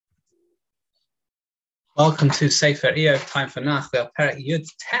Welcome to Sefer Iyov, time for Iyov Perek Yud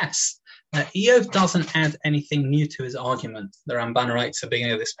Tes. Iyov doesn't add anything new to his argument. The Ramban writes at the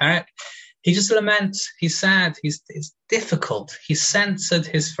beginning of this Perek. He just laments, he's sad, it's difficult. He censored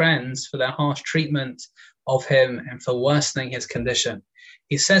his friends for their harsh treatment of him and for worsening his condition.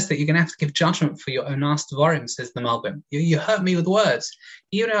 He says that you're going to have to give judgment for your onas dvarim, says the Malbim. You hurt me with words.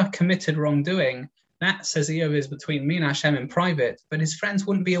 Even though I've committed wrongdoing, that, says Iyov, is between me and Hashem in private, but his friends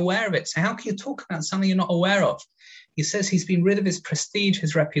wouldn't be aware of it. So how can you talk about something you're not aware of? He says he's been rid of his prestige,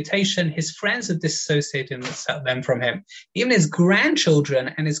 his reputation. His friends have disassociated them from him. Even his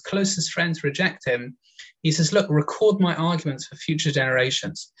grandchildren and his closest friends reject him. He says, look, record my arguments for future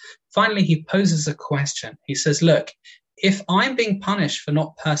generations. Finally, he poses a question. He says, look, if I'm being punished for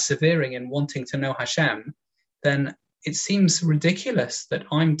not persevering in wanting to know Hashem, then it seems ridiculous that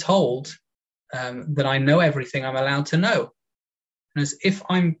I'm told that I know everything I'm allowed to know. And as if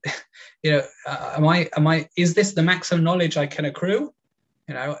I'm, is this the maximum knowledge I can accrue?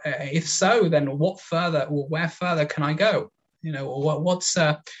 If so, then where further can I go?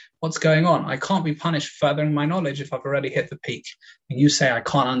 What's going on? I can't be punished for furthering my knowledge if I've already hit the peak. And you say I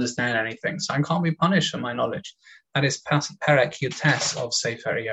can't understand anything, so I can't be punished for my knowledge. That is Perek Yud Tes of Sefer Iyov.